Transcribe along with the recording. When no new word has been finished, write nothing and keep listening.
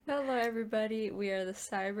everybody. We are the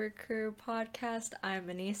Cyber Crew podcast. I'm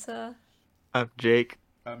Anissa. I'm Jake.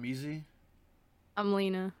 I'm Easy. I'm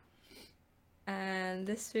Lena. And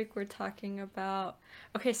this week we're talking about...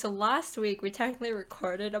 Okay, so last week we technically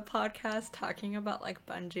recorded a podcast talking about like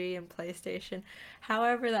Bungie and PlayStation.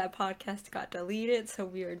 However, that podcast got deleted, so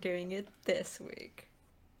we are doing it this week.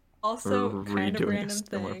 Also, kind of random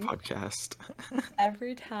thing. Podcast.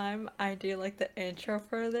 Every time I do like the intro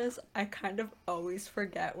for this, I kind of always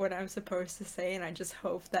forget what I'm supposed to say, and I just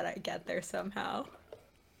hope that I get there somehow.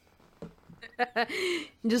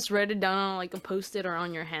 Just write it down on like a post-it or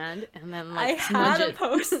on your hand, and then like I smudge had a it.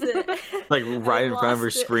 post-it. Like right in front of her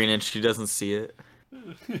lost it. screen and she doesn't see it.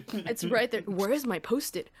 It's right there. Where is my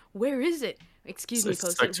post-it? Where is it? Excuse me, It's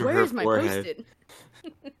stuck post-it. to Where her is my forehead. post-it?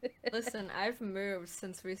 Listen, I've moved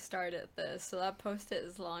since we started this, so that post-it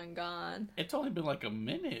is long gone. It's only been like a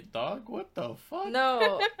minute, dog. What the fuck?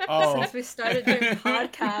 No, Oh. since we started doing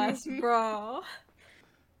podcasts, bro.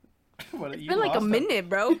 What, It's you been like a lost minute,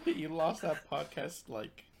 bro. that- You lost that podcast,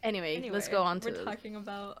 like... Anyway, let's go on to we're talking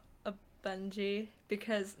about a Bungie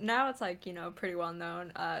because now it's like, you know, pretty well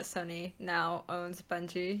known. Sony now owns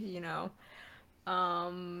Bungie, you know.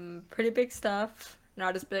 Pretty big stuff.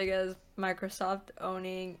 Not as big as Microsoft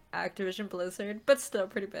owning Activision Blizzard, but still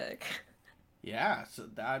pretty big. Yeah, so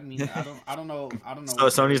I mean, I don't know. So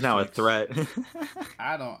what Sony's now a restricts- threat.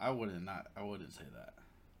 I wouldn't say that.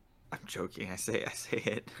 I'm joking. I say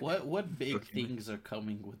it. What big Okay. things are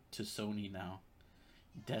coming to Sony now?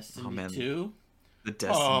 Destiny man. 2? The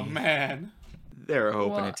Destiny. Oh man. They're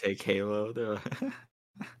hoping Well- to take Halo. They're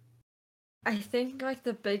I think like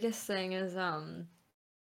the biggest thing is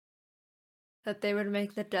that they would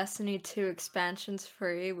make the Destiny 2 expansions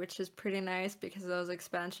free, which is pretty nice because those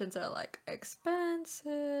expansions are like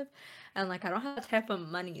expensive. And like I don't have the type of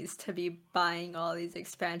monies to be buying all these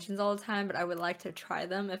expansions all the time, but I would like to try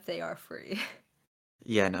them if they are free.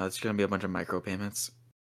 Yeah, no, it's gonna be a bunch of micropayments.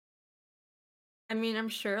 I mean, I'm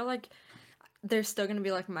sure like there's still gonna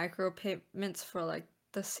be like micro payments for like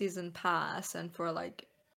the season pass and for like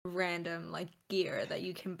random like gear that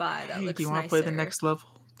you can buy that Hey, looks do you want to nicer. play the next level?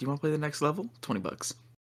 Do you want to play the next level? $20.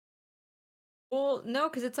 Well, no,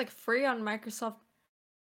 because it's like free on Microsoft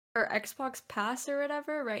or Xbox Pass or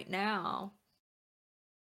whatever right now.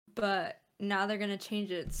 But now they're gonna change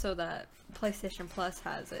it so that PlayStation Plus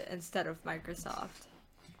has it instead of Microsoft.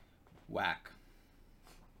 Whack.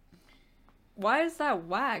 Why is that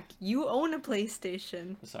whack? You own a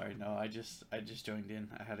PlayStation. Sorry, no, I just joined in.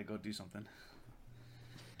 I had to go do something.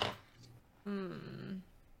 But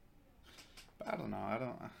I don't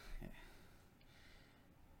know.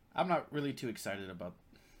 I'm not really too excited about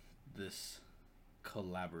this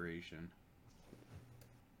collaboration.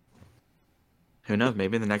 Who knows?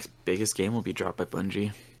 Maybe the next biggest game will be dropped by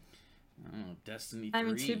Bungie. Oh, Destiny 3. I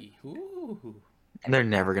mean, Ooh. They're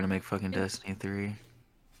never gonna make fucking Destiny 3.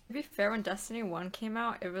 To be fair, when Destiny 1 came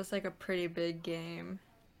out, it was like a pretty big game.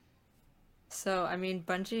 So, I mean,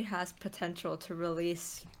 Bungie has potential to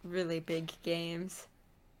release really big games.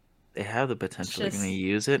 They have the potential. They're Just- gonna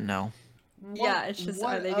use it? No. Yeah, it's just,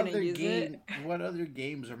 are they gonna other use it? What other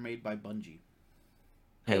games are made by Bungie?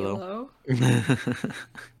 Halo.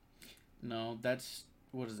 No, that's...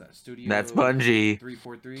 What is that? Studio... That's Bungie.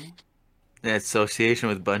 343? The association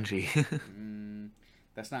with Bungie.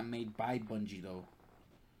 That's not made by Bungie, though.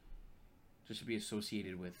 Just to be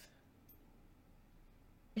associated with.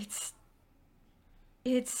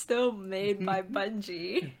 It's still made by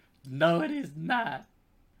Bungie. No, it is not.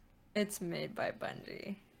 It's made by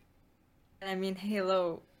Bungie. And I mean,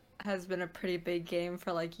 Halo has been a pretty big game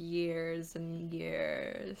for like years and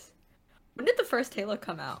years. When did the first Halo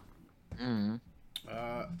come out? Xbox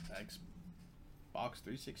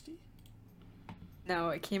 360? No,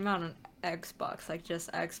 it came out on Xbox, like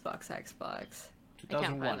just Xbox. I can't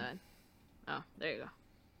 2001. find that. Oh, there you go.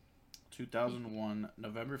 2001,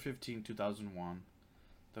 November 15, 2001.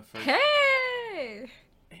 The first Hey!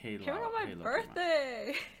 Halo. Came out on my Halo came out.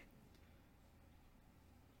 birthday!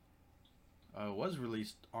 It was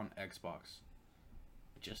released on Xbox.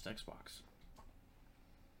 Just Xbox.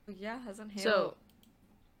 Yeah, hasn't Halo... So,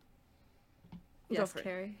 yes, go for it.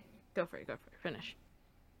 Carrie? Go for it. Finish.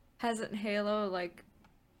 Hasn't Halo, like,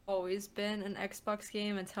 always been an Xbox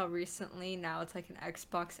game until recently? Now it's like an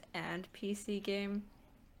Xbox and PC game?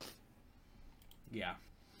 Yeah.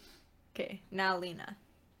 Okay, now Lena.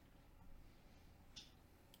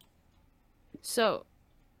 So,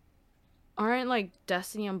 aren't like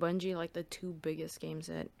Destiny and Bungie like the two biggest games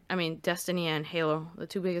that Destiny and Halo, the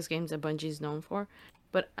two biggest games that Bungie's known for?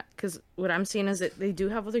 But because what I'm seeing is that they do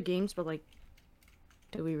have other games, but like,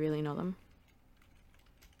 do we really know them?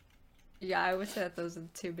 Yeah, I would say that those are the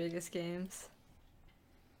two biggest games.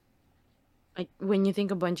 Like when you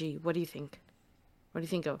think of Bungie, what do you think? What do you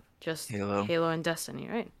think of? Just Halo. Halo and Destiny,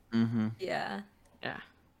 right? Mm-hmm. Yeah. Yeah.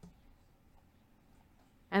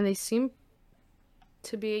 And they seem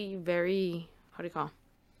to be very, how do you call?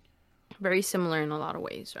 Very similar in a lot of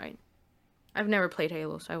ways, right? I've never played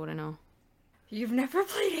Halo, so I wouldn't know. You've never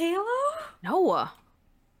played Halo? No.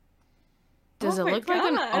 Does Oh it my look like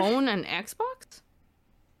an God. own an Xbox?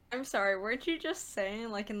 I'm sorry, weren't you just saying,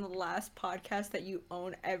 like, in the last podcast that you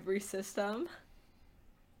own every system?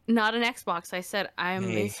 Not an Xbox. I said I'm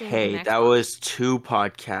Hey, missing an Xbox. that was 2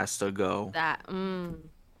 podcasts ago. That.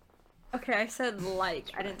 Okay, I said like.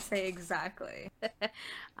 I didn't say exactly.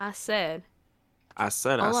 I said. I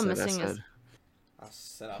said, All I I'm said, I missing is-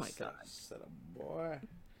 said. I my God. said, boy.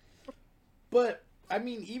 But I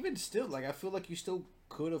mean, even still, like I feel like you still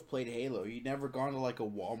could have played Halo. You never gone to like a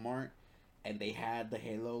Walmart and they had the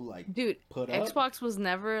Halo like Dude, put up. Xbox was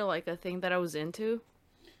never like a thing that I was into.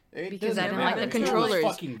 It because doesn't I didn't like matter. the It's controllers.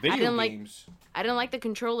 Fucking video I didn't like- games. I didn't like the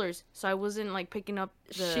controllers, so I wasn't like picking up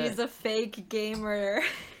the. She's a fake gamer.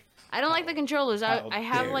 I don't like the controllers. How I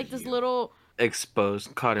have dare like this you. little.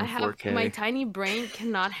 Exposed, caught in I have 4K. my tiny brain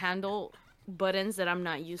cannot handle buttons that I'm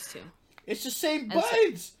not used to. It's the same And so-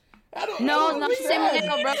 buttons. I don't. No, I don't not the same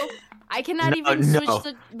understand. way, bro. I cannot No, even no.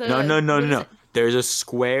 switch the. No. what is No. it? There's a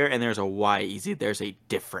square and there's a Y. Easy. There's a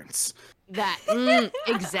difference. That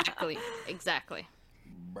exactly.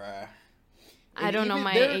 Bruh. I And don't know even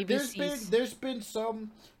my ABCs. There's been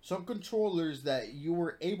some controllers that you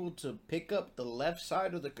were able to pick up the left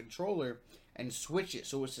side of the controller and switch it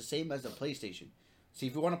so it's the same as a PlayStation. See,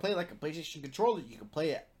 if you want to play like a PlayStation controller, you can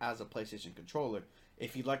play it as a PlayStation controller.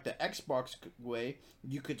 If you like the Xbox way,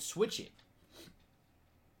 you could switch it.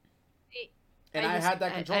 And I had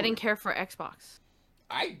that controller. I didn't care for Xbox.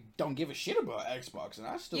 I don't give a shit about Xbox, and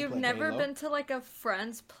I still You've play never Halo. been to like a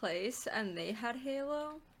friend's place and they had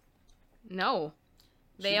Halo? No,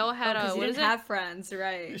 they She- all had Because a you what didn't is it? have friends,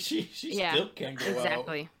 right? She Yeah, still can't go out.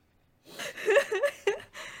 exactly.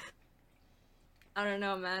 I don't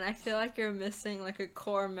know, man. I feel like you're missing like a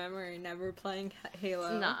core memory never playing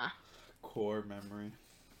Halo. Nah, Core memory.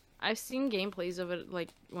 I've seen gameplays of it like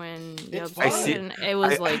when It's played fun. it, and it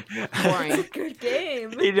was like It's boring. a good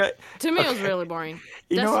game. You know, To me, it was really boring.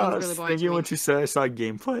 you know what I Destiny's was really boring to thinking me. once you said I saw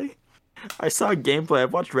gameplay? I saw gameplay. I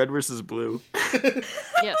watched Red vs. Blue.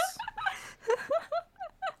 Yes.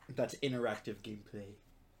 That's interactive gameplay.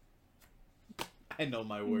 I know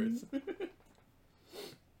my words.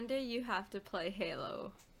 One day you have to play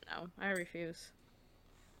Halo. No, I refuse.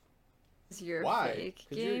 'Cause you're Why? a fake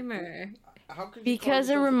 'Cause you're- gamer. How could you call Because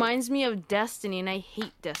it yourself a- reminds me of Destiny, and I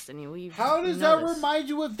hate Destiny. How does that remind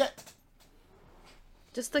you of that?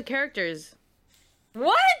 Just the characters.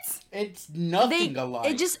 What? It's nothing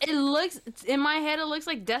alike. It looks in my head. It looks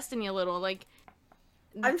like Destiny a little. Like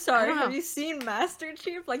I'm I sorry, don't have know. you seen Master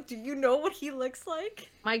Chief? Like, do you know what he looks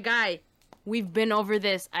like? My guy, we've been over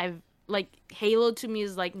this. I've like Halo to me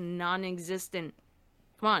is like non-existent.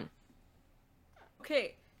 Come on.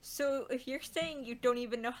 Okay, so if you're saying you don't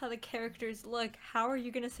even know how the characters look, how are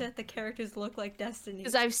you gonna say that the characters look like Destiny?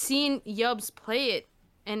 Because I've seen Yubs play it,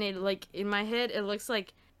 and it like in my head it looks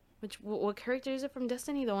like, what character is it from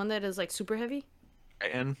Destiny? The one that is like super heavy.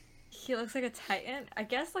 And He looks like a Titan. I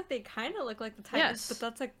guess like they kind of look like the Titans, Yes. but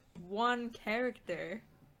that's like one character.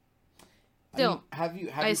 Still, have you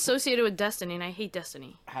I associate it with Destiny, and I hate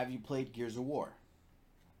Destiny. have you played Gears of War?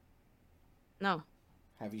 No,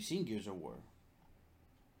 Have you seen Gears of War?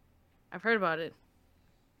 I've heard about it,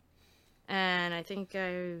 and I think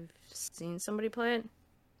I've seen somebody play it.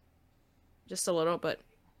 Just a little, but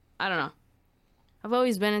I don't know. I've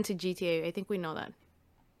always been into GTA. I think we know that.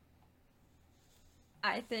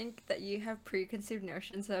 I think that you have preconceived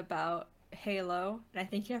notions about Halo, and I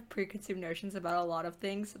think you have preconceived notions about a lot of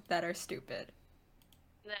things that are stupid.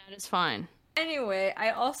 That is fine. Anyway, I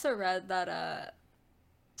also read that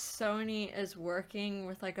Sony is working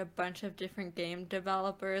with like a bunch of different game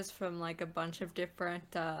developers from like a bunch of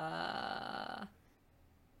different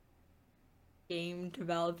game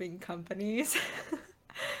developing companies.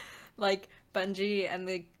 Like Bungie and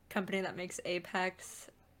the company that makes Apex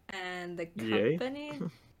and the EA? company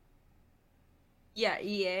Yeah,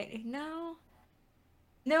 EA. No.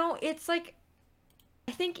 No, it's like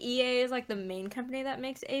I think EA is like the main company that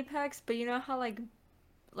makes Apex, but you know how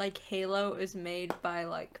like Halo is made by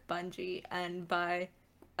like Bungie and by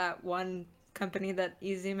that one company that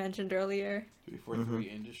Easy mentioned earlier? 343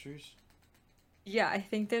 Industries. Yeah, I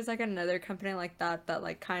think there's like another company like that that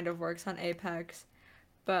like kind of works on Apex.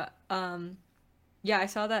 But yeah, I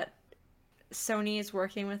saw that Sony is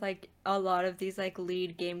working with like a lot of these like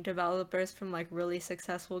lead game developers from like really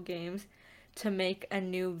successful games to make a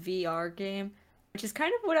new VR game, which is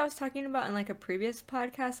kind of what I was talking about in like a previous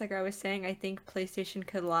podcast. Like I was saying, I think PlayStation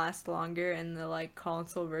could last longer in the like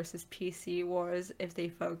console versus PC wars if they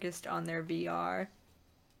focused on their VR.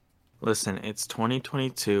 Listen, it's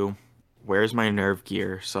 2022. Where's my nerve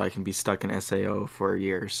gear so I can be stuck in SAO for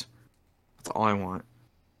years? That's all I want.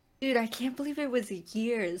 Dude, I can't believe it was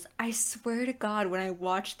years. I swear to God, when I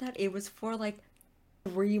watched that, it was for like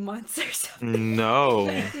 3 months or something.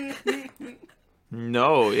 No.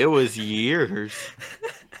 No, it was years.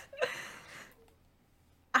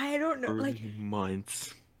 I don't know. Like, 3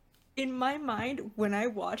 months. in my mind, when I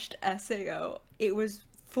watched SAO, it was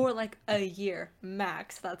for like a year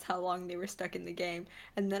max. That's how long they were stuck in the game.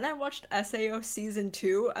 And then I watched SAO Season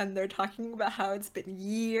 2, and they're talking about how it's been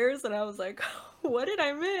years, and I was like, what did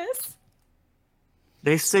I miss?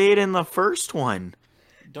 They say it in the first one.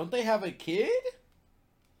 Don't they have a kid?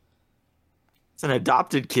 It's an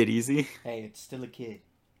adopted kid, Easy. Hey, it's still a kid.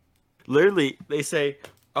 Literally, they say,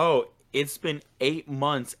 oh, it's been 8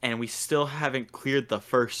 months and we still haven't cleared the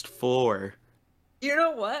first floor. You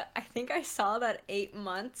know what? I think I saw that 8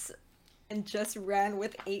 months and just ran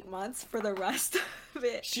with 8 months for the rest of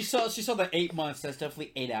it. She saw the 8 months. That's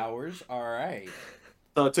definitely 8 hours. All right.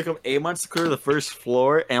 So it took them 8 months to clear the first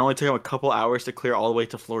floor and it only took them a couple hours to clear all the way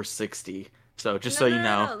to floor 60. So just so you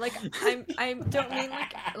know. No. Like I don't mean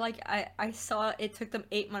like I saw it took them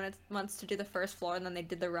 8 months to do the first floor and then they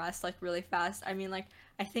did the rest like really fast. I mean like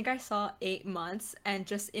I think I saw 8 months and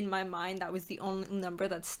just in my mind that was the only number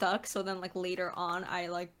that stuck. So then like later on I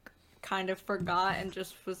like kind of forgot and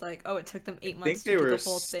just was like, oh, it took them 8 months to do the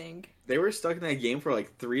whole thing. They were stuck in that game for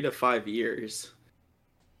like 3 to 5 years.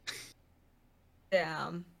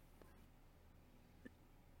 Damn.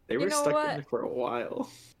 They were You know stuck what? in it for a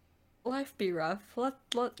while. Life be rough.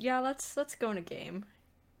 Let's go in a game.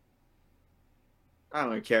 I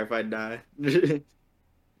don't care if I die. Just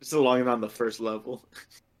so long as I'm on the first level.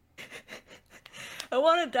 I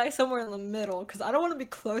want to die somewhere in the middle because I don't want to be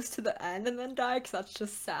close to the end and then die because that's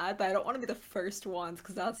just sad. But I don't want to be the first ones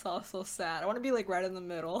because that's also sad. I want to be like right in the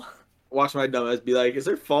middle. Watch my dumbass be like, is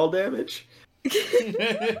there fall damage?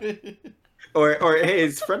 Or hey,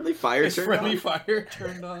 is friendly fire Is turned friendly on? fire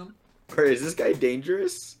turned on? Or is this guy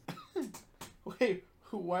dangerous? Wait,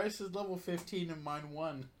 why is his level 15 and mine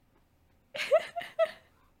 1?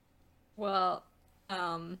 Well,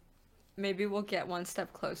 maybe we'll get one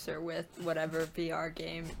step closer with whatever VR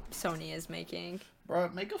game Sony is making. Bro,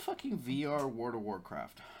 make a fucking VR World of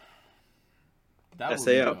Warcraft. That would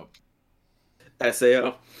be SAO. dope.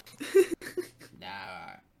 SAO. Nah,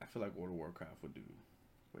 I feel like World of Warcraft would do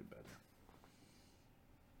way better.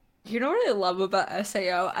 You know what I love about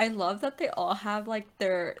SAO? I love that they all have like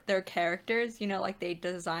their characters, you know, like they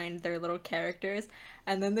designed their little characters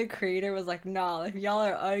and then the creator was like, "Nah, if y'all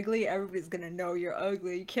are ugly, everybody's gonna know you're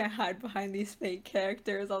ugly. You can't hide behind these fake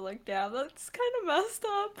characters." I'm like, "Damn, that's kind of messed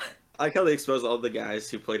up." I like how they exposed all the guys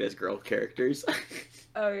who played as girl characters.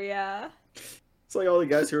 Oh yeah. It's like all the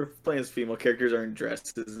guys who are playing as female characters are in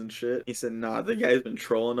dresses and shit. He said, nah, the guy's been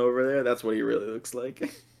trolling over there. That's what he really looks like.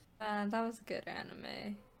 That was a good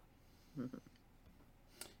anime.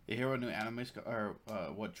 You hear what new anime or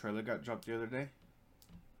what trailer got dropped the other day?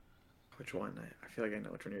 Which one? I feel like I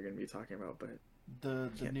know which one you're going to be talking about, but... The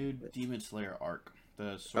Yeah. new Demon Slayer arc.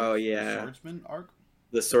 The Oh, yeah. the Swordsman arc?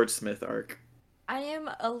 The Swordsmith arc. I am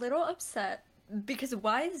a little upset because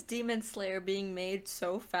why is Demon Slayer being made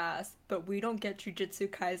so fast, but we don't get Jujutsu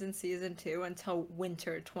Kaisen Season 2 until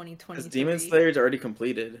winter 2023? Because Demon Slayer's already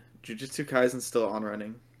completed. Jujutsu Kaisen's still on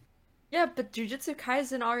running. Yeah, but Jujutsu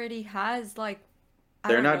Kaisen already has, like, I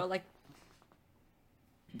They're don't not- know, like,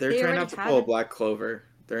 They're They trying already not to have pull a it. Black Clover.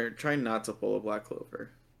 They're trying not to pull a Black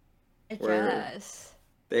Clover. I Where- guess.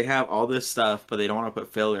 They have all this stuff, but they don't want to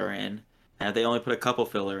put filler in. And if they only put a couple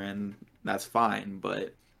filler in, that's fine.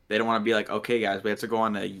 But they don't want to be like, okay, guys, we have to go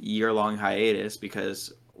on a year-long hiatus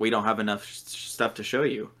because we don't have enough stuff to show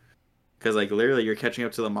you. Because, like, literally, you're catching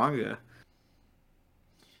up to the manga.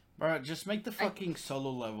 Bro, just make the fucking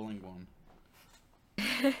solo leveling one.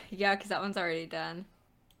 Yeah, because that one's already done.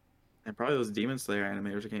 And probably those Demon Slayer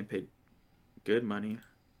animators are getting paid good money.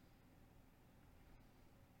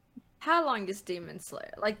 How long is Demon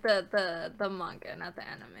Slayer? Like, the manga, not the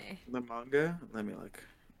anime. The manga? Let me look.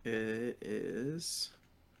 It is...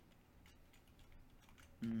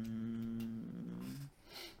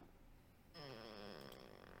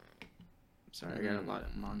 Sorry, I got a lot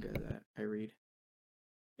of manga that I read.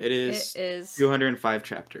 It is It is... 205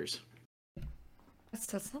 chapters.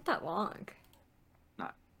 That's not that long.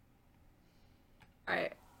 Not.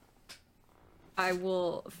 Alright. I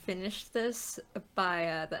will finish this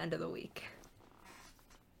by the end of the week.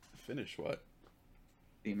 Finish what?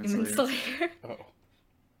 Demon Demon Slayer. Slayer. Oh.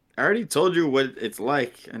 I already told you what it's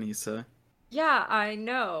like, Anissa. Yeah, I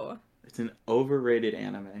know. It's an overrated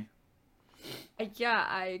anime. Yeah,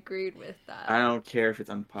 I agreed with that. I don't care if it's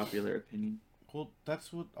unpopular opinion. Well,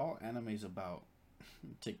 that's what all anime's about.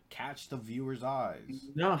 To catch the viewer's eyes.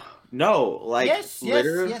 No, like yes,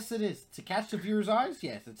 literally. yes, it is. To catch the viewer's eyes?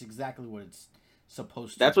 Yes, that's exactly what it's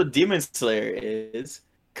supposed to That's do. what Demon Slayer is,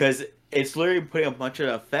 because it's literally putting a bunch of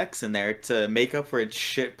effects in there to make up for its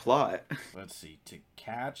shit plot. Let's see. To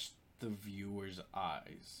catch the viewer's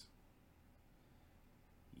eyes.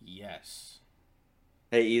 Yes.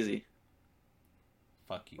 Hey, easy.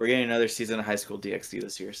 Fuck you. We're getting another season of High School DxD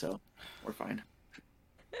this year, so we're fine.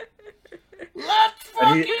 Let's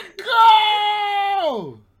fucking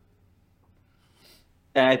go!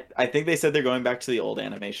 And I think they said they're going back to the old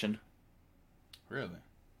animation. Really?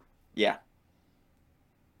 Yeah.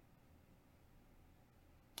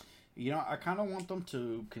 You know, I kind of want them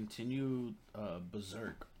to continue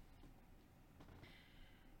Berserk.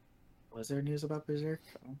 Was there news about Berserk?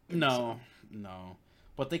 No.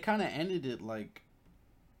 But they kind of ended it like...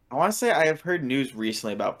 I want to say I have heard news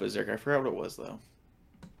recently about Berserk. I forgot what it was, though.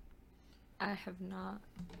 I have not.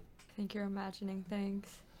 I think you're imagining things.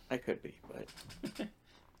 I could be, but...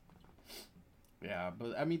 Yeah,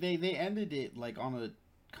 but I mean, they ended it like on a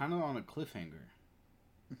kind of on a cliffhanger.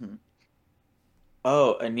 Mm-hmm.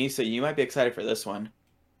 Oh, Anissa, you might be excited for this one.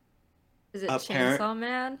 Is it Chainsaw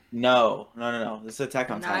Man? No. This is Attack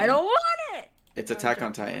on Titan. I don't want it! It's No, Attack I'm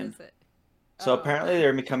on joking. Titan. What is it? So Oh. apparently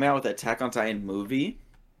they're coming out with Attack on Titan movie,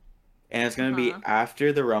 and it's going to be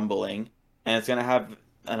after the Rumbling, and it's going to have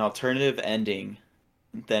an alternative ending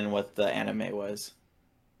than what the anime was.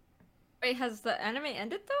 Wait, has the anime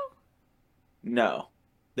ended though? No.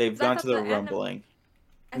 They've I gone thought to the the Rumbling.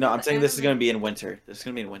 I No, thought I'm the saying this is anime- going to be in winter. This is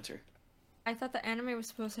going to be in winter. I thought the anime was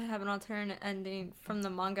supposed to have an alternate ending from the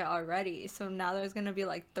manga already, so now there's gonna be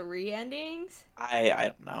like 3 endings? I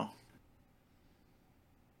don't know.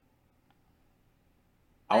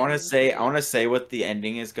 I I'm want to intrigued. say what the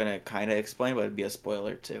ending is going to kind of explain, but it'd be a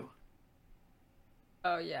spoiler too.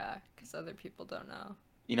 Oh yeah, because other people don't know.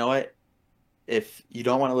 You know what? If you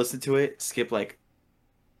don't want to listen to it, skip like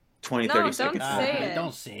 20, No, 30 don't seconds. say it.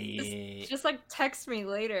 Don't say it. Just like text me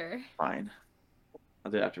later. Fine.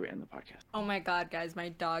 I'll do it after we end the podcast. Oh my god, guys, my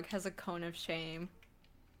dog has a cone of shame.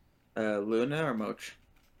 Luna or Moch?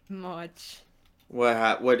 Much.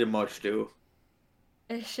 What did Moch do?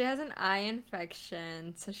 She has an eye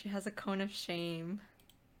infection, so she has a cone of shame.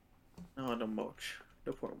 No, Moch.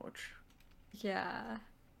 No poor Moch. Yeah.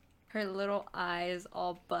 Her little eye is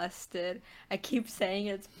all busted. I keep saying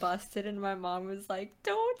it's busted, and my mom was like,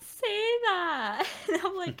 "Don't say that." And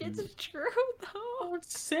I'm like, "It's true, though." Don't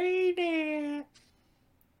say that.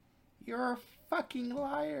 You're a fucking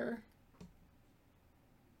liar.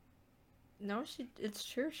 No, it's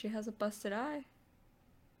true. She has a busted eye.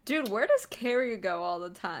 Dude, where does Carrie go all the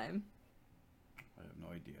time? I have no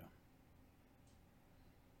idea.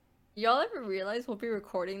 Y'all ever realize we'll be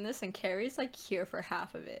recording this and Carrie's like here for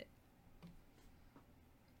half of it?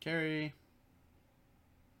 Carrie.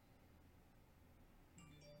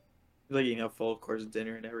 Like eating a full course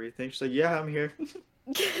dinner and everything. She's like, yeah, I'm here.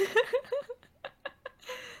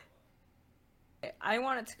 I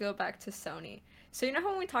wanted to go back to Sony. So you know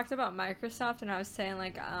when we talked about Microsoft and I was saying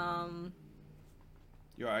like,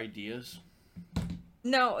 Your ideas?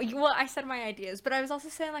 no, well, I said my ideas, but I was also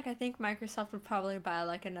saying like I think Microsoft would probably buy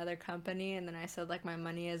like another company, and then I said like my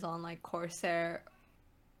money is on like Corsair,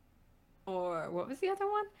 or what was the other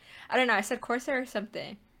one? I don't know. I said Corsair or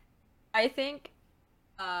something. I think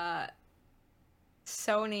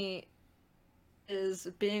Sony is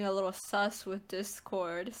being a little sus with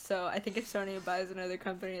Discord, so I think if Sony buys another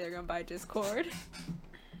company, they're gonna buy Discord.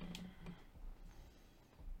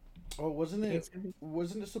 Oh, wasn't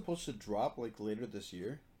it supposed to drop like later this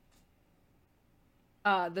year?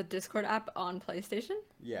 The Discord app on PlayStation?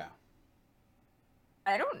 Yeah.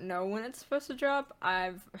 I don't know when it's supposed to drop.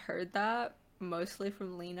 I've heard that mostly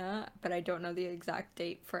from Lena, but I don't know the exact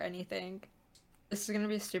date for anything. This is gonna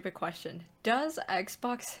be a stupid question. Does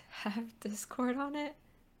Xbox have Discord on it?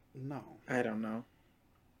 No. I don't know.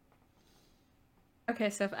 Okay,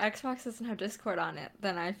 so if Xbox doesn't have Discord on it,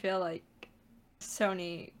 then I feel like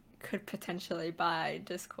Sony could potentially buy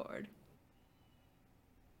Discord.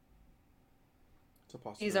 It's a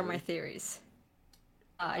possibility. These are my theories.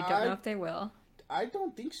 I don't know if they will. I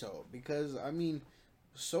don't think so, because I mean,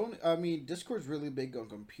 Discord's really big on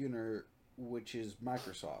computer, which is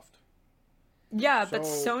Microsoft. Yeah, but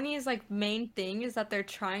So- Sony's like main thing is that they're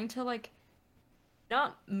trying to like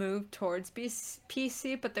not move towards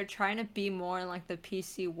PC, but they're trying to be more in like the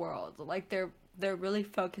PC world. Like they're really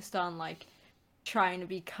focused on like trying to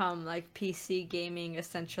become like PC gaming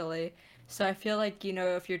essentially. So I feel like,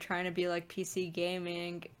 if you're trying to be like PC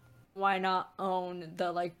gaming, why not own the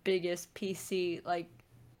like biggest PC like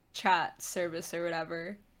chat service or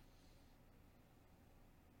whatever?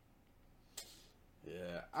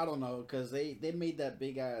 Yeah, I don't know, cause they made that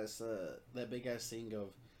big ass thing of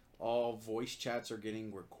all voice chats are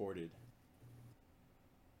getting recorded.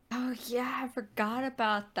 Oh yeah, I forgot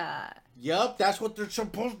about that. Yup, that's what they're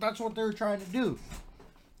trying to do.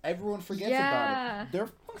 Everyone forgets about Yeah. it. They're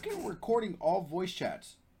fucking recording all voice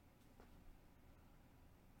chats.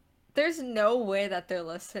 There's no way that they're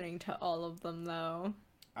listening to all of them though.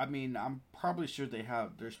 I mean, I'm probably sure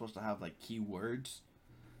they're supposed to have like keywords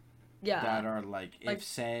Yeah. that are like Like- if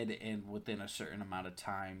said and within a certain amount of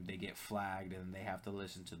time they get flagged and they have to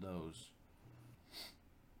listen to those.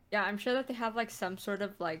 Yeah, I'm sure that they have like some sort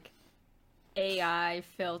of like AI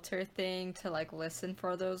filter thing to like listen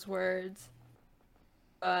for those words.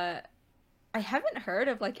 But I haven't heard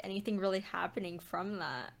of like anything really happening from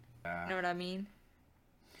that. You know what I mean?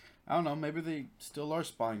 I don't know, maybe they still are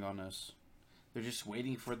spying on us. They're just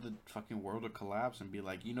waiting for the fucking world to collapse and be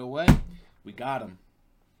like, you know what? We got them.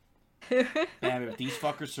 And if these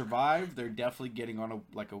fuckers survive, they're definitely getting on a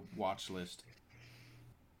watch list.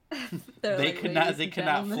 They're They like, could not. "Ladies They and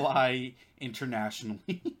cannot gentlemen." fly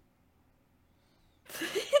internationally.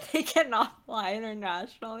 They cannot fly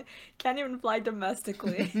internationally. Can't even fly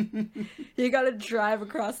domestically. You gotta drive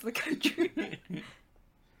across the country.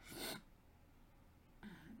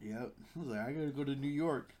 Yep. I was like, I gotta go to New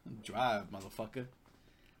York. Drive, motherfucker.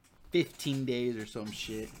 15 days or some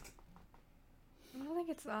shit. I don't think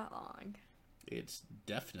it's that long. It's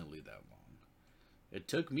definitely that long. It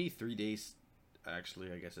took me 3 days.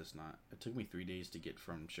 Actually, I guess it's not. It took me 3 days to get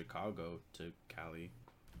from Chicago to Cali.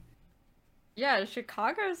 Yeah,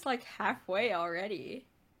 Chicago's like halfway already.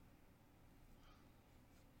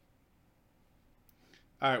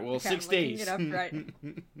 All right, well, Okay, 6 I'm looking days. it up right-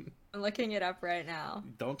 I'm looking it up right now.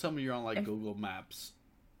 Don't tell me you're on like If- Google Maps.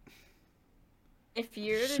 If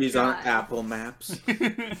you're to She's on drive, Apple Maps.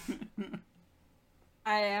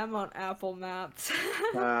 I am on Apple Maps.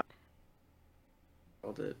 Called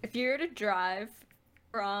it. If you were to drive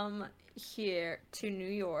from here to New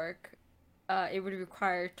York, it would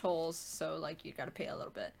require tolls, so like you gotta pay a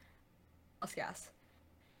little bit plus gas.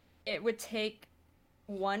 It would take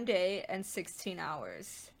 1 day and 16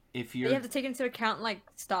 hours. If You you're have to take into account like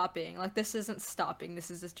stopping. Like this isn't stopping.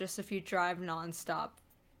 This is just if you drive nonstop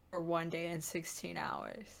for 1 day and 16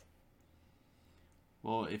 hours.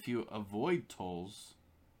 well, if you avoid tolls,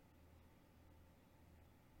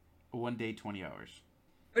 1 day, 20 hours.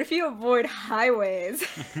 But if you avoid highways,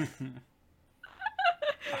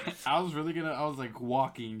 I was really gonna. I was like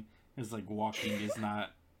walking. It's like walking is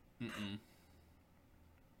not. Mm-mm.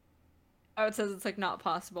 oh, it says it's like not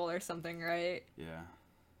possible or something, right? Yeah.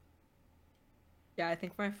 Yeah, I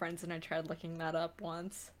think my friends and I tried looking that up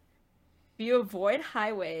once. If you avoid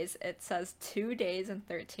highways, it says 2 days and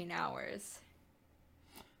 13 hours.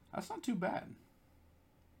 That's not too bad.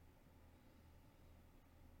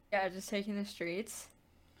 Yeah, just taking the streets.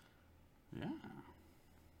 Yeah.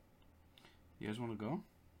 You guys want to go?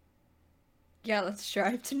 Yeah, let's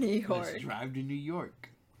drive to New York. Let's drive to New York.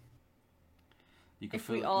 You can If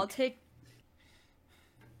we all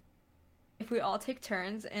take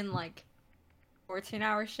turns in like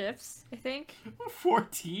 14-hour shifts, I think.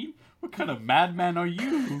 14? What kind of madman are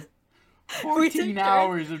you? We take 14 turns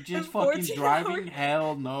hours of just in fucking 14 driving? hours.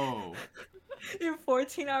 Hell no. In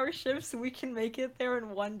 14-hour shifts, we can make it there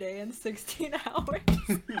in 1 day and 16 hours.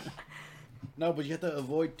 No, but you have to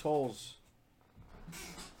avoid tolls.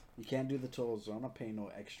 You can't do the tolls, so I'm not paying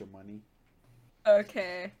no extra money.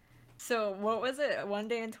 Okay. So, what was it? 1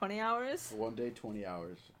 day and 20 hours? For 1 day, 20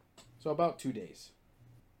 hours. So about 2 days.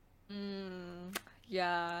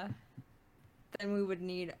 Yeah. Then we would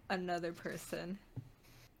need another person.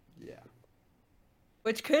 Yeah.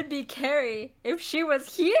 Which could be Carrie if she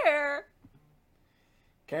was here.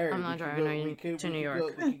 Carrie, I'm not driving to New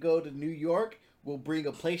York. We could go to New York. We'll bring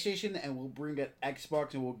a PlayStation and we'll bring an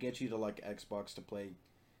Xbox and we'll get you to like Xbox to play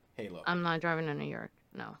Halo. I'm not driving to New York.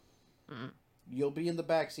 No. You'll be in the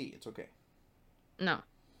back seat. It's okay. No.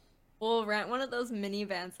 We'll rent one of those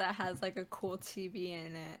minivans that has like a cool TV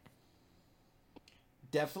in it.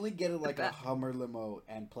 Definitely get it like a bet. Hummer limo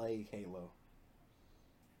and play Halo.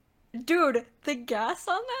 Dude, the gas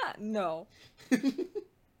on that? No.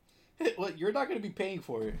 Well, you're not going to be paying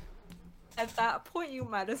for it. At that point, you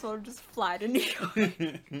might as well just fly to New York.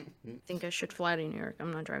 I think I should fly to New York.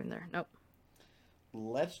 I'm not driving there. Nope.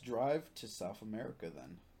 Let's drive to South America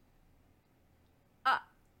then.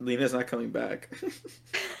 Lena's not coming back.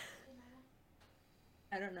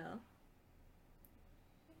 I don't know.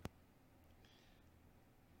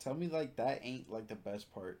 Tell me like that ain't like the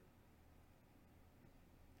best part.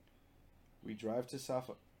 We drive to South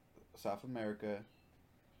America.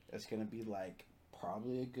 It's gonna be like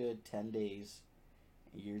probably a good 10 days.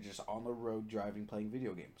 You're just on the road driving, playing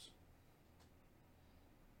video games.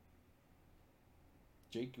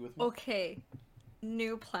 Jake, you with me? Okay,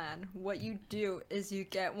 new plan. What you do is you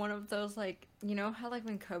get one of those, like, you know how like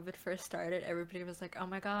when COVID first started, everybody was like, oh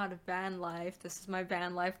my god, van life, this is my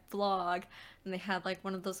van life vlog. And they had like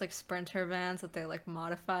one of those like Sprinter vans that they like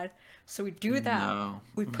modified. So we do that. No.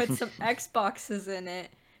 We put some Xboxes in it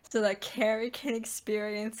so that Carrie can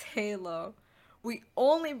experience Halo. We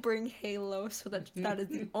only bring Halo so that that is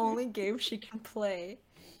the only game she can play.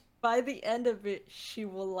 By the end of it, she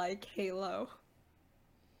will like Halo.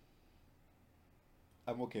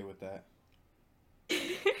 I'm okay with that.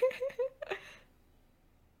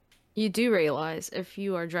 You do realize if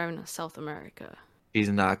you are driving to South America, She's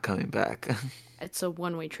not coming back. it's a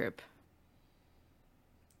one-way trip.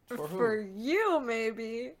 For who? For you,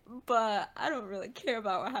 maybe, but I don't really care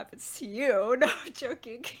about what happens to you. No, I'm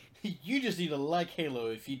joking. You just need to like Halo.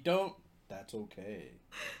 If you don't, that's okay.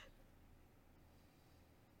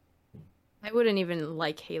 I wouldn't even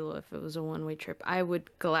like Halo if it was a one-way trip. I would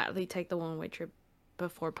gladly take the one-way trip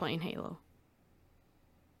before playing Halo.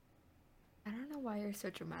 I don't know why you're so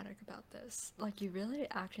dramatic about this. Like, you really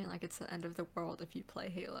acting like it's the end of the world if you play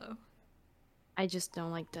Halo. I just don't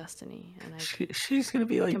like Destiny, and She's gonna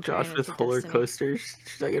be like Comparing Josh it with to roller Destiny. coasters.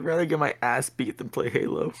 She's like, I'd rather get my ass beat than play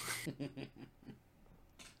Halo.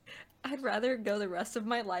 I'd rather go the rest of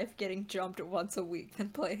my life getting jumped once a week than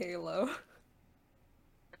play Halo.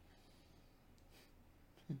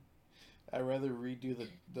 I'd rather redo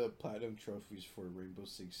the platinum trophies for Rainbow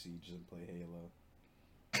Six Siege than play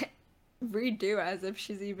Halo. Redo as if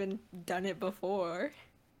she's even done it before.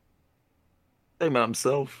 Talking about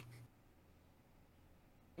himself.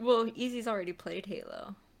 Well, Easy's already played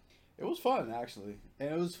Halo. It was fun actually,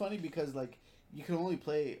 and it was funny because like you can only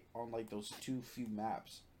play on like those few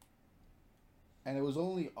maps, and it was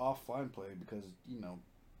only offline play because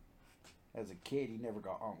as a kid you never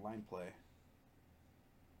got online play.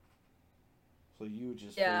 So you would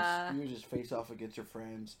just face off against your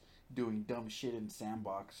friends doing dumb shit in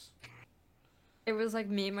sandbox. It was like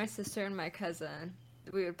me, my sister, and my cousin.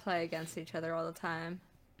 We would play against each other all the time.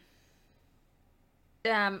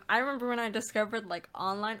 I remember when I discovered like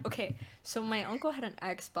online. Okay, so my uncle had an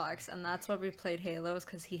Xbox, and that's why we played Halos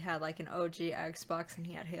because he had like an OG Xbox and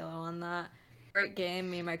he had Halo on that. Great game.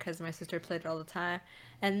 Me and my cousin, my sister played it all the time.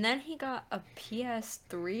 And then he got a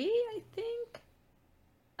PS3, I think.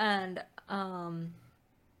 And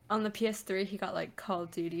on the PS3 he got like Call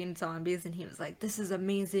of Duty and Zombies, and he was like, "This is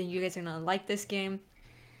amazing. You guys are gonna like this game."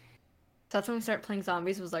 So that's when we started playing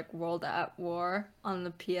Zombies. Was like World at War on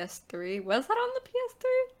the PS3. Was that on the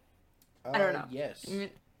PS3? I don't know. Yes. I'm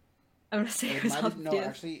gonna say it It was might on have, the no, PS3.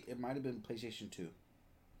 actually, it might have been PlayStation 2.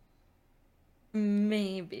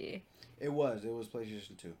 Maybe. It was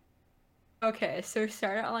PlayStation 2. Okay, so we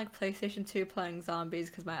started on like PlayStation 2 playing Zombies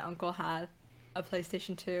because my uncle had a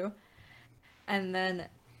PlayStation 2. And then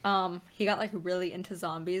he got like really into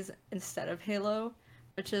Zombies instead of Halo,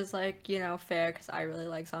 which is like, fair because I really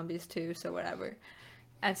like Zombies too, so whatever.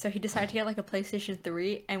 And so he decided to get like a PlayStation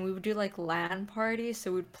 3, and we would do like LAN parties,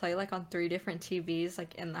 so we'd play like on 3 different TVs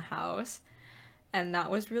like in the house. And that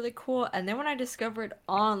was really cool. And then when I discovered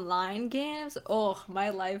online games, oh, my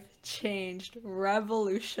life changed.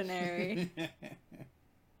 Revolutionary.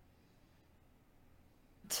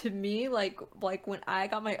 To me, like when I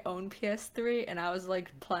got my own PS3 and I was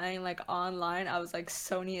like playing like online, I was like,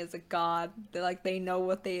 Sony is a god. They know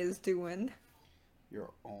what they is doing.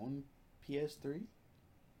 Your own PS3?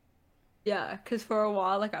 Yeah, because for a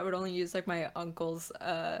while, like I would only use like my uncle's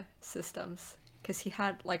systems because he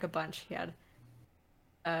had like a bunch. He had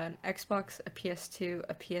an Xbox, a PS2,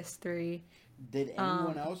 a PS3. Did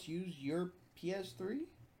anyone else use your PS3?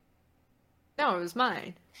 No, it was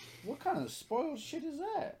mine. What kind of spoiled shit is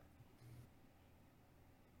that?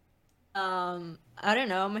 I don't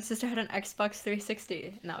know. My sister had an Xbox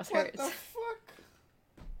 360, and that was What hers. the fuck?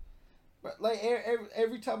 But like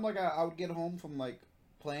every time like I would get home from like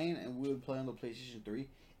playing and we would play on the PlayStation 3,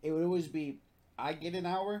 it would always be I get an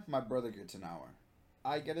hour, my brother gets an hour.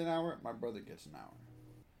 I get an hour, my brother gets an hour.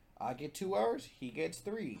 I get 2 hours, he gets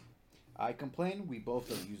 3. I complain, we both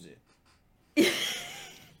don't use it.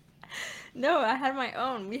 No, I had my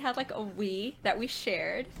own. We had like a Wii that we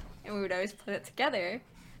shared, and we would always play it together.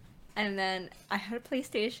 And then I had a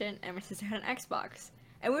PlayStation, and my sister had an Xbox.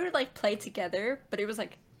 And we would like play together, but it was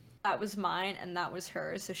like that was mine and that was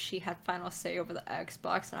hers. So she had final say over the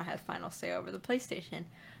Xbox, and I had final say over the PlayStation.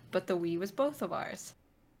 But the Wii was both of ours.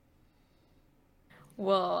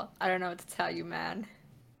 Well, I don't know what to tell you, man.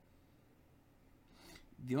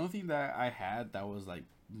 The only thing that I had that was like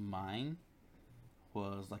mine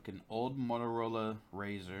was like an old Motorola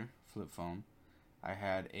Razr flip phone. I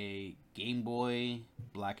had a Game Boy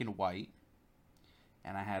black and white,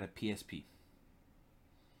 and I had a PSP.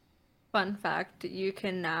 Fun fact, you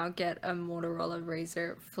can now get a Motorola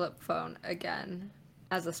Razr flip phone again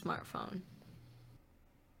as a smartphone.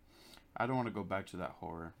 I don't want to go back to that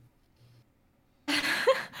horror.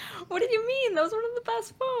 What do you mean? Those were one of the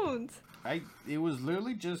best phones. It was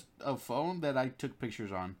literally just a phone that I took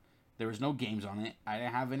pictures on. There was no games on it. I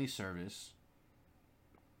didn't have any service.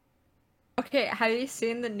 Okay, have you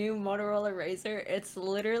seen the new Motorola Razr? It's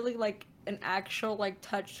literally like an actual like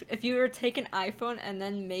touch. If you were to take an iPhone and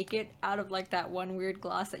then make it out of like that one weird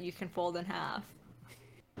glass that you can fold in half.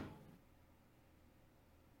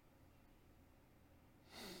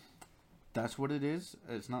 That's what it is.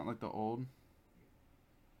 It's not like the old.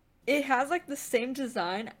 It has like the same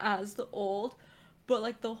design as the old, but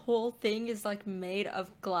like the whole thing is like made of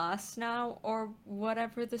glass now or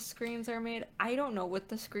whatever the screens are made. I don't know what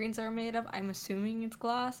the screens are made of. I'm assuming it's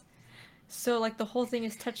glass. So like the whole thing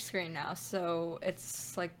is touchscreen now. So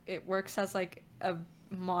it's like it works as like a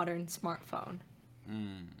modern smartphone.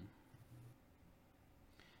 Mm.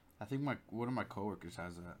 I think one of my coworkers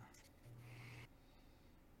has that.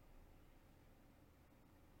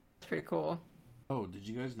 It's pretty cool. Oh, did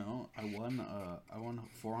you guys know I won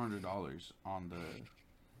 $400 on the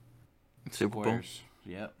Super Bowl. Squares.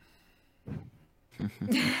 Yep.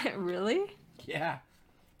 Really? Yeah.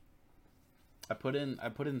 I put in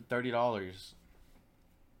 $30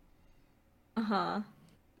 Uh-huh.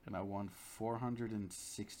 and I won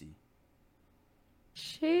 460.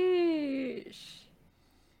 Sheesh.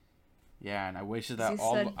 Yeah, and I wasted You that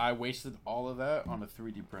all. said- I wasted all of that on a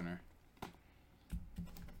 3D printer.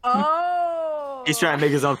 Oh! He's trying to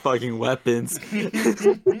make his own fucking weapons.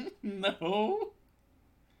 No.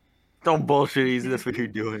 Don't bullshit, Easy. That's what you're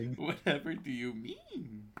doing. Whatever do you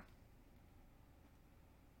mean?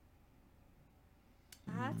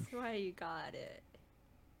 That's why you got it.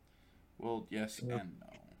 Well, yes and no.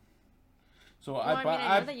 So Well, I mean,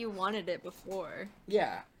 I know that you wanted it before.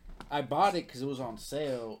 Yeah, I bought it because it was on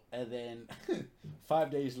sale, and then 5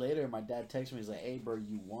 days later, my dad texted me. He's like, "Hey, bro,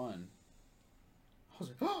 you won." I was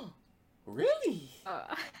like, "Oh, really?"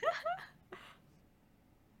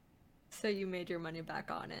 So you made your money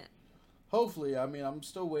back on it. Hopefully, I mean, I'm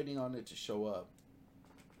still waiting on it to show up.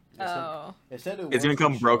 Oh. It said it It's gonna was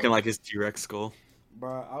come show broken up. like his T-Rex skull.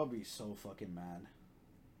 Bro, I'll be so fucking mad.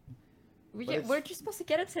 Weren't you supposed to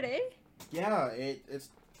get it today? Yeah, it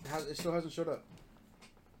still hasn't showed up.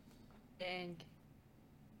 Dang.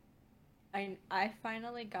 I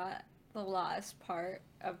finally got the last part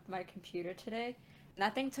of my computer today. And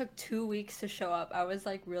that thing took 2 weeks to show up. I was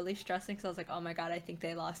like really stressing because I was like, oh my god, I think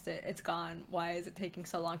they lost it. It's gone. Why is it taking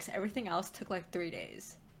so long? Because everything else took like 3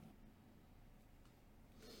 days.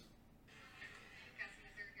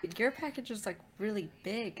 Your package is like really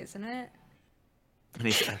big, isn't it? And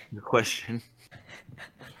he's asking a question.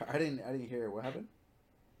 I didn't hear it. What happened?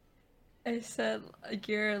 I said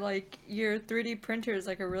your 3D printer is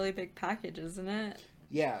like a really big package, isn't it?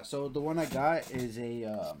 Yeah, so the one I got is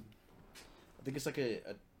I think it's like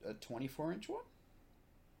a 24-inch one.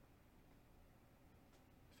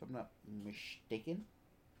 If I'm not mistaken.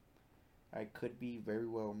 I could be very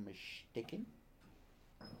well mistaken.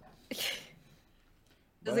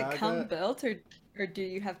 Does it come built or do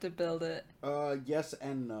you have to build it? Yes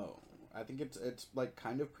and no. I think it's like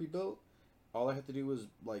kind of pre-built. All I have to do is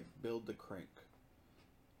like build the crank.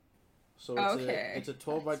 So it's a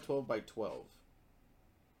 12 by 12 by 12,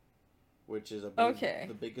 which is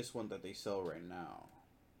the biggest one that they sell right now.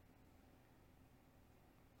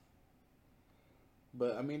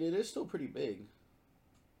 But I mean, it is still pretty big.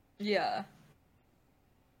 Yeah.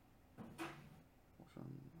 What's one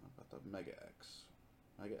about the Mega X?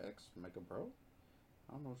 Mega X, Mega Pro?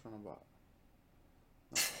 I don't know which one I'm about.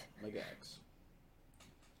 No, Mega X.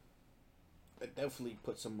 I definitely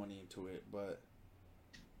put some money into it, but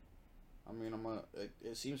I mean,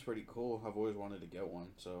 it seems pretty cool. I've always wanted to get one,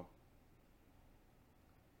 so.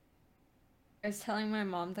 I was telling my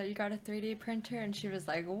mom that you got a 3D printer, and she was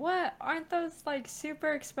like, what? Aren't those like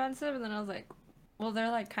super expensive? And then I was like, well,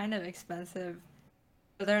 they're like kind of expensive,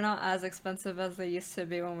 but they're not as expensive as they used to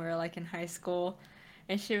be when we were like in high school.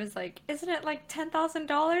 And she was like, isn't it like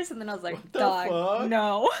 $10,000? And then I was like, What the dog, fuck?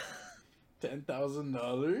 no.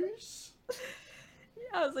 $10,000?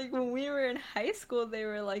 I was like, when we were in high school, they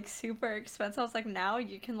were like super expensive. I was like, now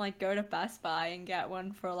you can like go to Best Buy and get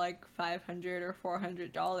one for like $500 or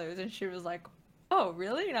 $400. And she was like, oh,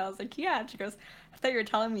 really? And I was like, yeah. And she goes, I thought you were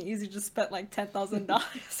telling me Easy just spent like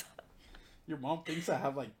 $10,000. Your mom thinks I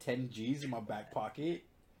have like 10 G's in my back pocket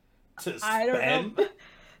to spend? I don't know.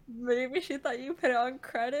 Maybe she thought you put it on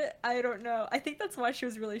credit. I don't know. I think that's why she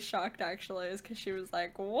was really shocked, actually, is because she was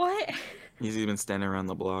like, what? He's even standing around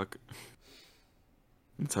the block.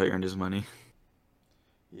 That's how he earned his money.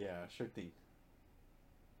 Yeah, sure thing.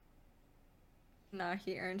 No,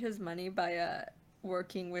 he earned his money by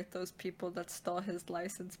working with those people that stole his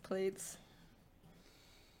license plates.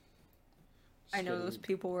 I know those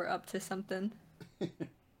people were up to something. It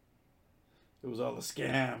was all a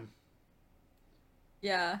scam.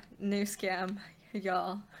 Yeah, new scam,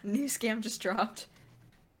 y'all. New scam just dropped.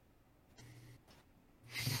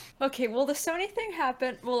 Okay, well, the Sony thing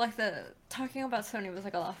happened. Well, like, the talking about Sony was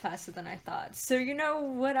like a lot faster than I thought. So, you know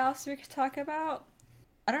what else we could talk about?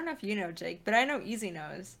 I don't know if you know, Jake, but I know Easy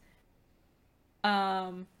knows.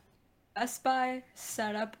 Best Buy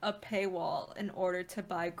set up a paywall in order to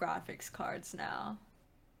buy graphics cards now.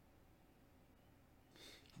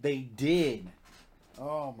 They did.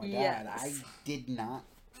 Oh my Yes. god,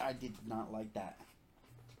 I did not like that.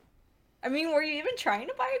 I mean, were you even trying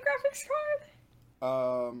to buy a graphics card?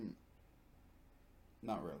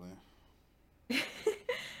 Not really. Yeah,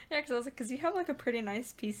 because I was like, because you have like a pretty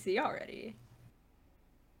nice PC already.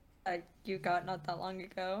 Like, you got not that long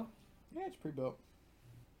ago. Yeah, it's pre-built.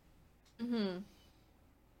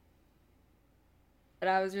 But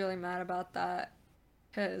I was really mad about that.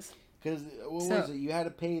 Because What was it? You had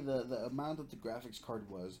to pay the amount that the graphics card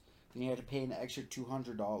was. Then you had to pay an extra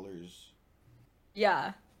 $200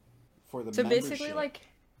 yeah. for the So membership. basically, like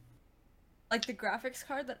the graphics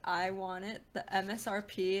card that I wanted, the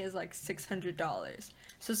MSRP is like $600.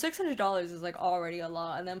 So $600 is like already a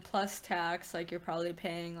lot, and then plus tax, like you're probably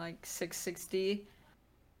paying like $660.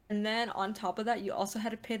 And then on top of that, you also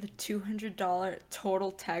had to pay the $200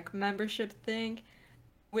 total tech membership thing,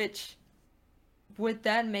 which would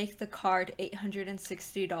then make the card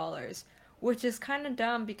 $860, which is kind of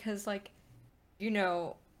dumb because, like, you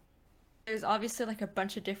know, there's obviously like a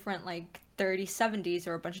bunch of different like 3070s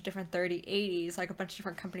or a bunch of different 3080s, like a bunch of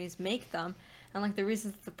different companies make them. And like the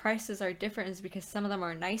reason that the prices are different is because some of them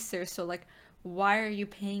are nicer. So like, why are you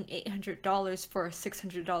paying $800 for a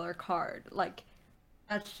 $600 card? Like,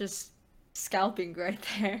 that's just scalping right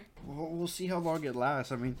there. Well, we'll see how long it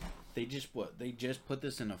lasts. I mean, they just put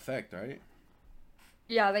this in effect, right?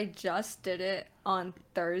 Yeah, they just did it on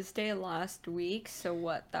Thursday last week. So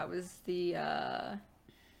what? That was the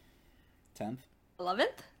 10th. 11th?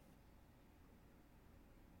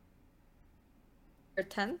 Or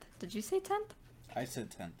 10th? Did you say 10th? I said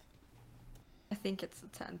 10th. I think it's the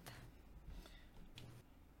 10th.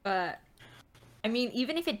 But, I mean,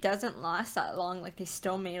 even if it doesn't last that long, like, they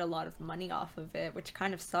still made a lot of money off of it, which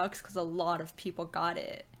kind of sucks because a lot of people got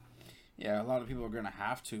it. Yeah, a lot of people are gonna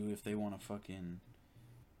have to if they want to fucking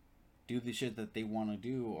do the shit that they want to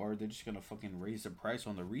do, or they're just gonna fucking raise the price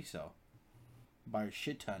on the resale by a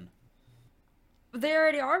shit ton. They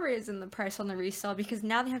already are raising the price on the resale because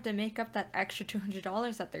now they have to make up that extra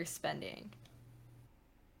 $200 that they're spending.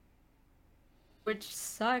 Which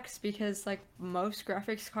sucks because, like, most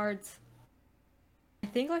graphics cards... I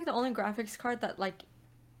think, like, the only graphics card that, like,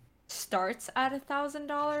 starts at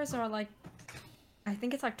 $1,000 or, like, I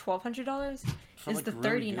think it's, like, $1,200 For, is like, the really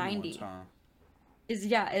good 3090. ones, huh?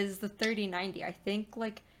 Is the 3090. I think,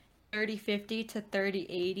 like, 3050 to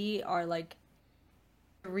 3080 are, like,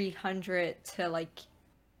 $300 to like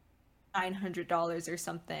 $900 or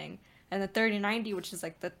something, and the 3090, which is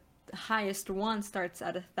like the highest one, starts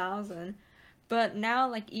at 1,000. But now,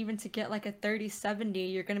 like, even to get like a 3070,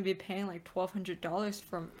 you're gonna be paying like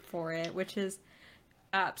 $1,200 for it, which is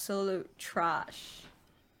absolute trash.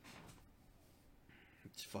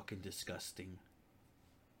 It's fucking disgusting.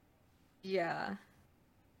 Yeah,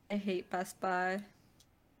 I hate Best Buy.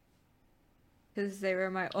 Because they were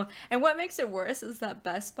my own. And what makes it worse is that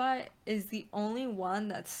Best Buy is the only one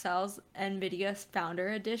that sells NVIDIA's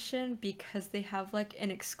Founder Edition because they have like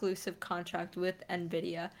an exclusive contract with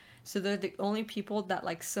NVIDIA. So they're the only people that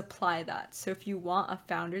like supply that. So if you want a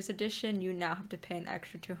Founders Edition, you now have to pay an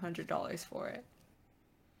extra $200 for it.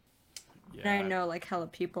 Yeah. And I know like hella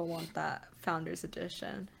people want that Founders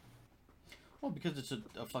Edition. Well, because it's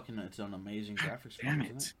it's an amazing graphics Damn card,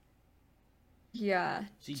 isn't it. it? Yeah.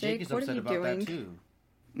 See, Jake, Jake is what are upset you about doing? that too.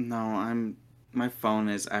 No, my phone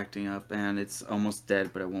is acting up and it's almost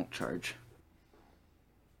dead, but it won't charge.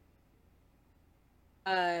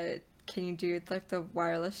 Can you do like the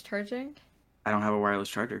wireless charging? I don't have a wireless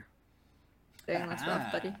charger. Dang, that's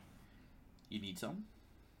rough, buddy. You need some?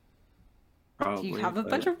 Do you Probably. have a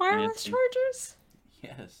bunch but of wireless chargers?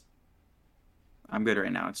 Yes. I'm good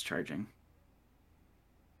right now. It's charging.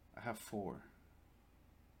 I have 4.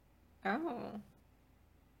 Oh.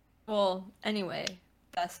 Well, anyway,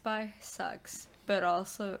 Best Buy sucks, but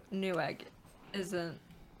also Newegg isn't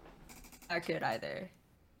that good either.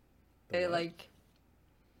 They what? like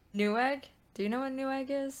Newegg? Do you know what Newegg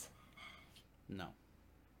is? No.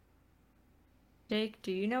 Jake,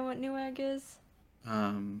 do you know what Newegg is?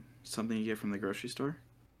 Something you get from the grocery store.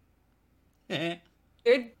 Good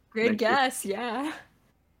Thank you. guess, yeah.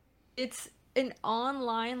 It's an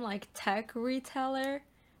online like tech retailer.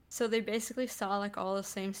 So they basically sell like all the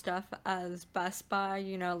same stuff as Best Buy,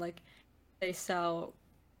 you know, like they sell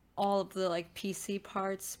all of the like PC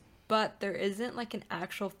parts, but there isn't like an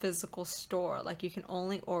actual physical store. Like you can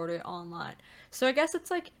only order it online. So I guess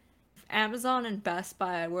it's like if Amazon and Best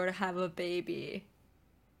Buy were to have a baby,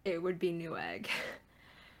 it would be Newegg.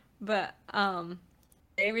 But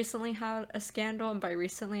they recently had a scandal, and by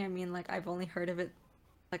recently I mean like I've only heard of it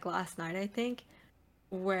like last night, I think,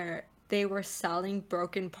 where they were selling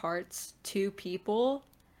broken parts to people,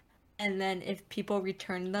 and then if people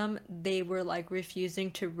returned them, they were like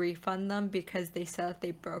refusing to refund them because they said that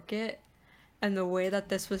they broke it. And the way that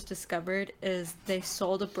this was discovered is they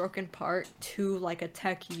sold a broken part to like a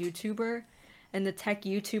tech YouTuber, and the tech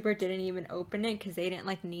YouTuber didn't even open it because they didn't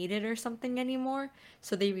like need it or something anymore.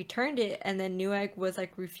 So they returned it, and then Newegg was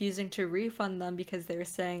like refusing to refund them because they were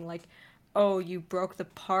saying like, "Oh, you broke the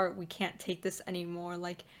part. We can't take this anymore.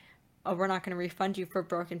 Like, oh, we're not gonna refund you for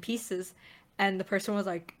broken pieces." And the person was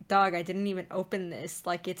like, "Dog, I didn't even open this.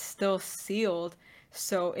 Like, it's still sealed.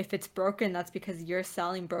 So if it's broken, that's because you're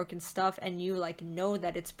selling broken stuff, and you like know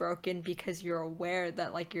that it's broken because you're aware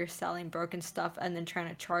that like you're selling broken stuff and then trying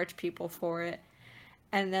to charge people for it."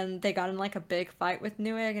 And then they got in like a big fight with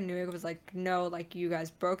Newegg, and Newegg was like, "No, like you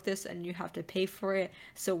guys broke this and you have to pay for it,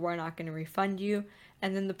 so we're not gonna refund you."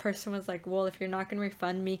 And then the person was like, "Well, if you're not gonna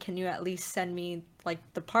refund me, can you at least send me like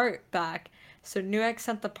the part back?" So Newegg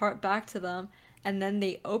sent the part back to them, and then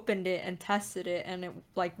they opened it and tested it, and it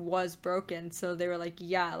like was broken. So they were like,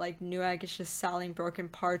 "Yeah, like Newegg is just selling broken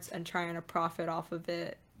parts and trying to profit off of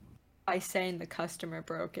it by saying the customer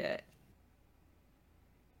broke it."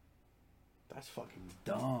 That's fucking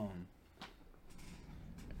dumb.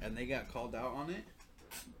 And they got called out on it?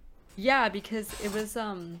 Yeah, because it was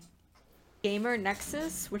Gamer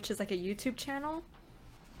Nexus, which is like a YouTube channel.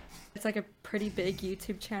 It's like a pretty big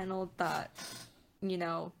YouTube channel that, you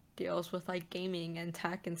know, deals with like gaming and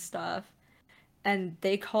tech and stuff. And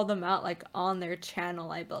they called them out like on their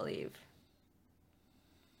channel, I believe.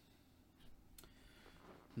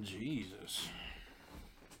 Jesus.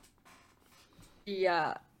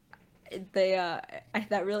 Yeah, they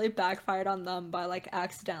that really backfired on them by like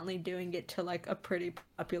accidentally doing it to like a pretty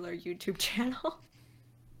popular YouTube channel.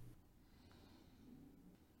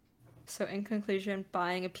 So in conclusion,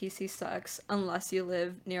 buying a PC sucks unless you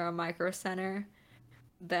live near a micro center.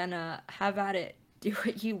 Then have at it. Do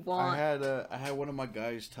what you want. I had one of my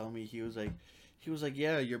guys tell me he was like,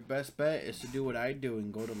 "Yeah, your best bet is to do what I do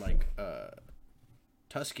and go to like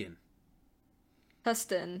Tuscan."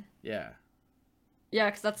 Tustin. Yeah. Yeah,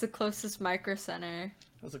 because that's the closest micro center.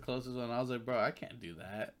 That's the closest one. I was like, "Bro, I can't do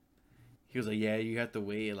that." He was like, "Yeah, you have to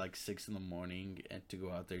wait at like 6 in the morning and to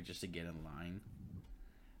go out there just to get in line."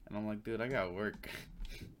 And I'm like, "Dude, I got work."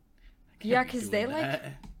 I Yeah, can't be because doing they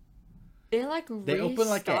that. they open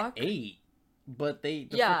like at restock. 8, but the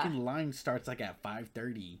Yeah. freaking line starts like at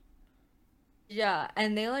 5:30. Yeah,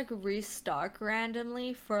 and they like restock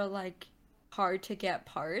randomly for like hard to get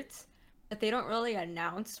parts, but they don't really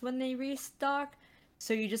announce when they restock.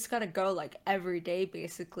 So you just gotta go like every day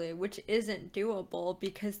basically, which isn't doable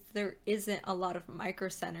because there isn't a lot of micro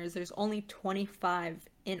centers. There's only 25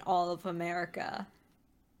 in all of America.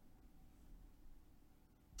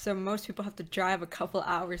 So most people have to drive a couple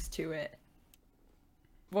hours to it.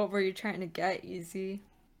 What were you trying to get, Easy?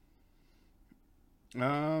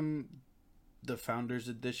 The Founders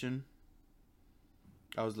Edition.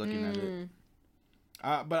 I was looking at it.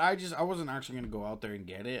 But I wasn't actually gonna go out there and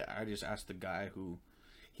get it. I just asked the guy who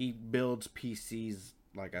he builds PCs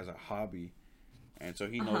like as a hobby, and so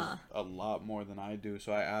he knows a lot more than I do.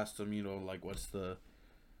 So I asked him, like what's the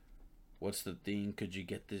thing? Could you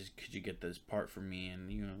get this? Could you get this part for me?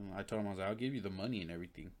 And I told him, I was like, I'll give you the money and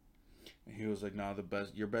everything. And he was like, no,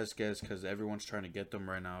 your best guess, because everyone's trying to get them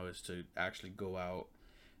right now, is to actually go out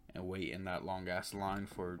and wait in that long ass line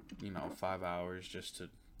for 5 hours just to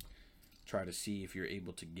try to see if you're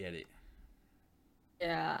able to get it.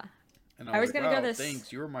 Yeah. And I was gonna go "Wow, this.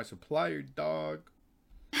 thanks, you're my supplier, dog."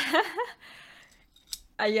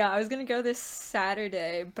 Yeah, I was gonna go this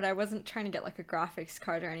Saturday, but I wasn't trying to get like a graphics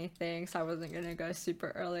card or anything, so I wasn't gonna go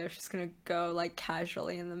super early. I was just gonna go like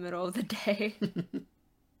casually in the middle of the day.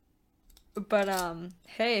 But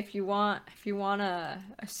hey, if you want a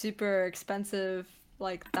super expensive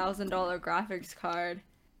like $1,000 graphics card,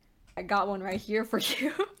 I got one right here for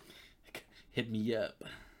you. Hit me up.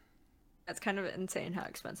 That's kind of insane how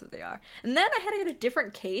expensive they are. And then I had to get a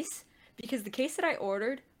different case because the case that I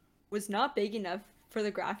ordered was not big enough for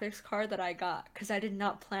the graphics card that I got because I did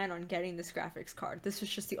not plan on getting this graphics card. This was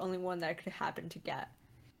just the only one that I could happen to get.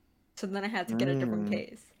 So then I had to get a different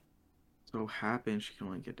case. So happened she can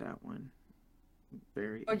only get that one.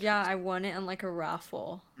 Very Oh yeah, interesting. I won it in like a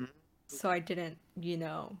raffle. Mm. So I didn't.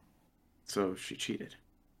 So she cheated.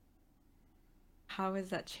 How is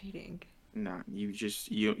that cheating? Nah, you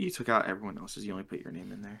took out everyone else's. You only put your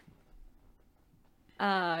name in there.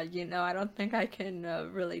 I don't think I can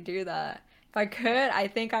really do that. If I could, I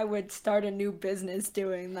think I would start a new business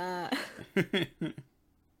doing that.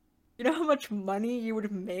 You know how much money you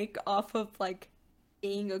would make off of like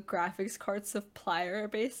being a graphics card supplier,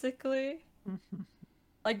 basically?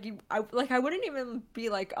 I wouldn't even be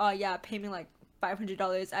like, oh yeah, pay me like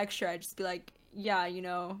 $500 extra. I'd just be like, yeah,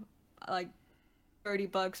 like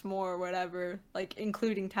 $30 more or whatever, like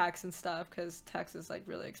including tax and stuff, because tax is like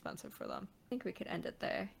really expensive for them. I think we could end it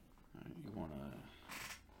there. You wanna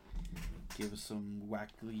give us some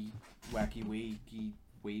wacky,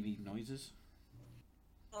 wavy noises?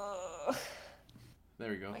 There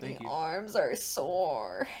we go. Thank you. Arms are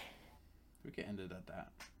sore. We can end it at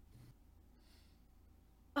that.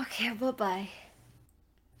 Okay, bye bye.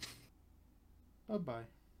 Bye bye.